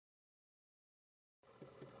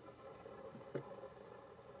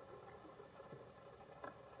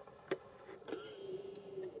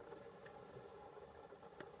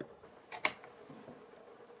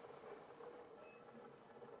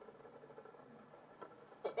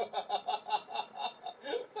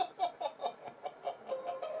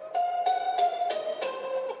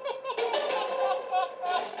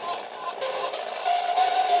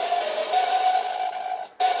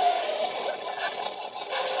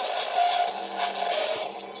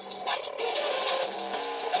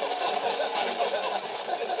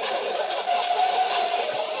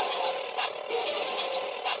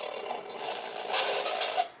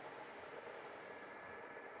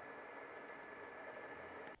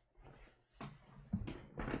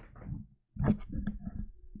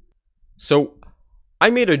So, I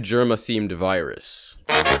made a Germa-themed virus.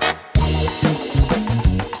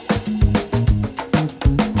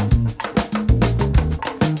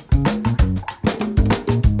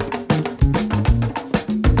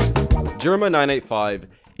 Germa985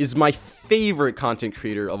 is my favorite content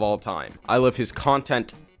creator of all time. I love his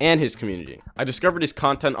content and his community. I discovered his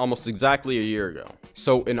content almost exactly a year ago.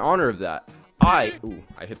 So in honor of that, I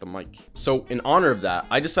hit the mic. So in honor of that,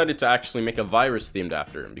 I decided to actually make a virus themed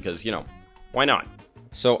after him because, you know, why not?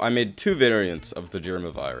 So I made two variants of the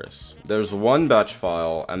Germa virus. There's one batch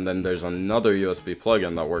file, and then there's another USB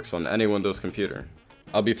plugin that works on any Windows computer.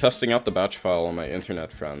 I'll be testing out the batch file on my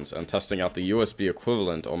internet friends and testing out the USB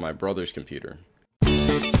equivalent on my brother's computer.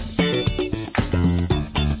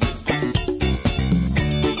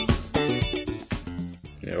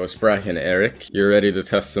 Yo, what's brackin', Erik? You're ready to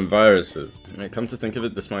test some viruses. Right, come to think of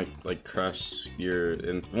it, this might, like, crash your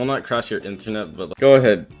well, not crash your internet, but, like, go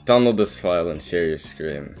ahead, download this file and share your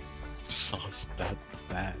screen. Sus, that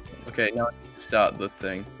bad. Okay, now start the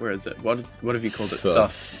thing. Where is it? What have you called it?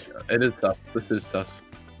 Sus. It is sus. This is sus.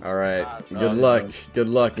 Alright, good luck. Good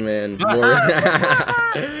luck, man.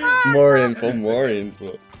 More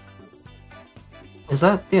info. Is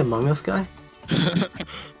that the Among Us guy?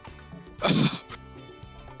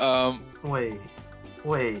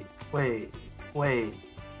 Wait.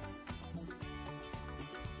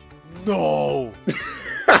 No!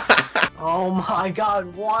 Oh my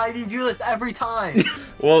god, why do you do this every time?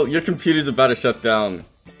 Well, your computer's about to shut down.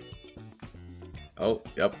 Oh,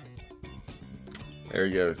 yep. There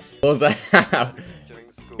he goes. Close that out.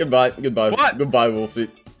 Goodbye. What? Goodbye, Wolfiee.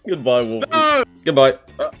 Goodbye, Wolfiee. No! Goodbye.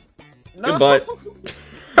 No! Goodbye.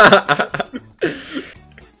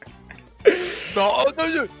 No, no!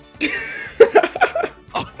 No!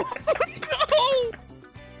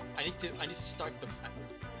 I need to start the.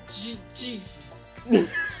 Jeez.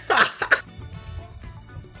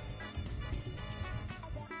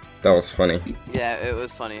 That was funny. Yeah, it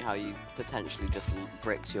was funny how you potentially just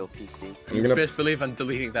bricked your PC. I'm gonna Best believe I'm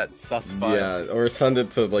deleting that sus file. Yeah, or send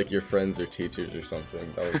it to like your friends or teachers or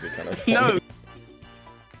something. That would be kind of funny. No!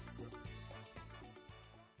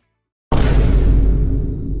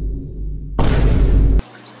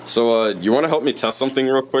 So, you want to help me test something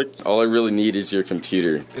real quick? All I really need is your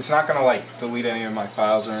computer. It's not gonna like delete any of my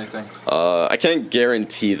files or anything. I can't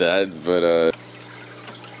guarantee that, but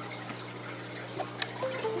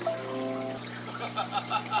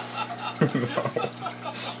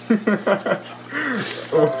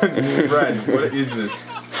Brad, what is this?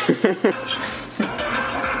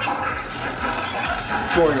 What's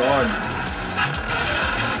going on?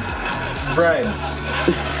 Brad.